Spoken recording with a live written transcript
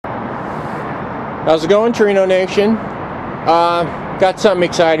How's it going, Torino Nation? Got something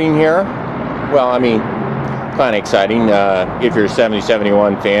exciting here. Well, I mean, kind of exciting. If you're a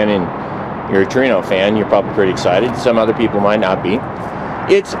 70-71 fan and you're a Torino fan, you're probably pretty excited. Some other people might not be.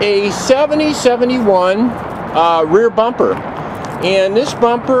 It's a 70-71 rear bumper. And this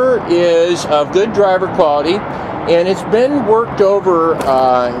bumper is of good driver quality. And it's been worked over,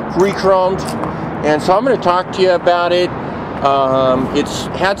 re-chromed. And so I'm going to talk to you about it. It's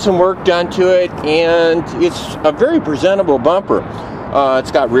had some work done to it, and it's a very presentable bumper. It's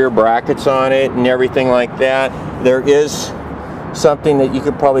got rear brackets on it and everything like that. There is something that you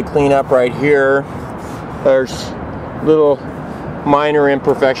could probably clean up right here. There's little minor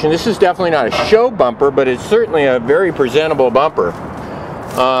imperfection. This is definitely not a show bumper, but it's certainly a very presentable bumper.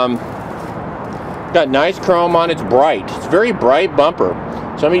 Got nice chrome on it. It's bright. It's a very bright bumper.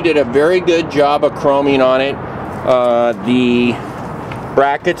 Somebody did a very good job of chroming on it. The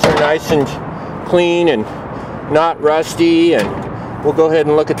brackets are nice and clean and not rusty, and we'll go ahead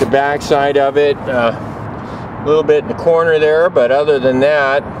and look at the back side of it. A little bit in the corner there, but other than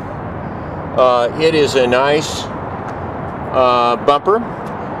that, it is a nice bumper.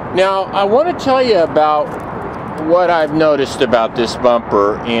 Now, I want to tell you about what I've noticed about this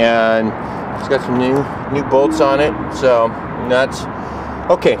bumper, and it's got some new bolts on it, so that's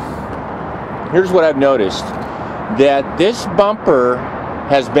okay. Here's what I've noticed. That this bumper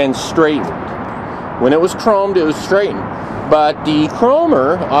has been straightened. When it was chromed, it was straightened. But the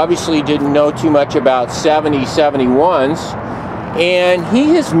chromer obviously didn't know too much about 70-71s, and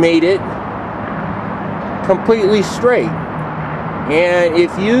he has made it completely straight. And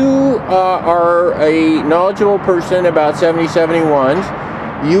if you are a knowledgeable person about 70-71s,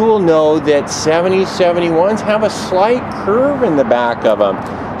 you will know that 70-71s have a slight curve in the back of them.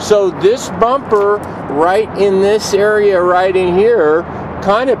 So this bumper right in this area right in here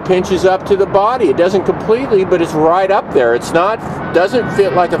kind of pinches up to the body. It doesn't completely, but it's right up there. It's not, doesn't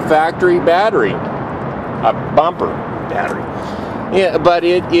fit like a factory battery, a bumper battery. Yeah, but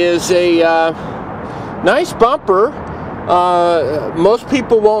it is a nice bumper. Most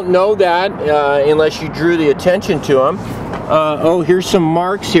people won't know that unless you drew the attention to them. Oh, here's some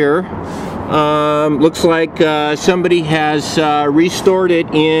marks here. Looks like somebody has restored it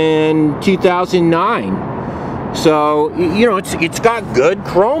in 2009. So, you know, it's got good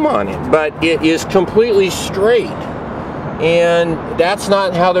chrome on it, but it is completely straight. And that's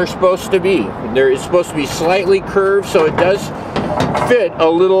not how they're supposed to be. It's supposed to be slightly curved, so it does fit a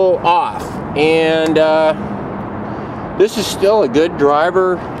little off. And this is still a good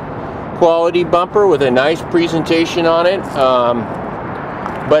driver quality bumper with a nice presentation on it.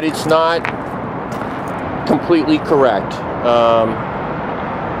 But it's not completely correct.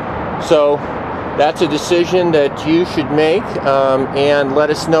 So that's a decision that you should make, and let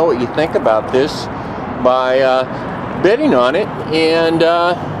us know what you think about this by bidding on it and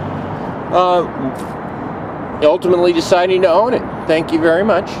ultimately deciding to own it. Thank you very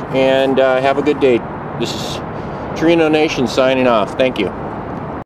much, and have a good day. This is Torino Nation signing off. Thank you.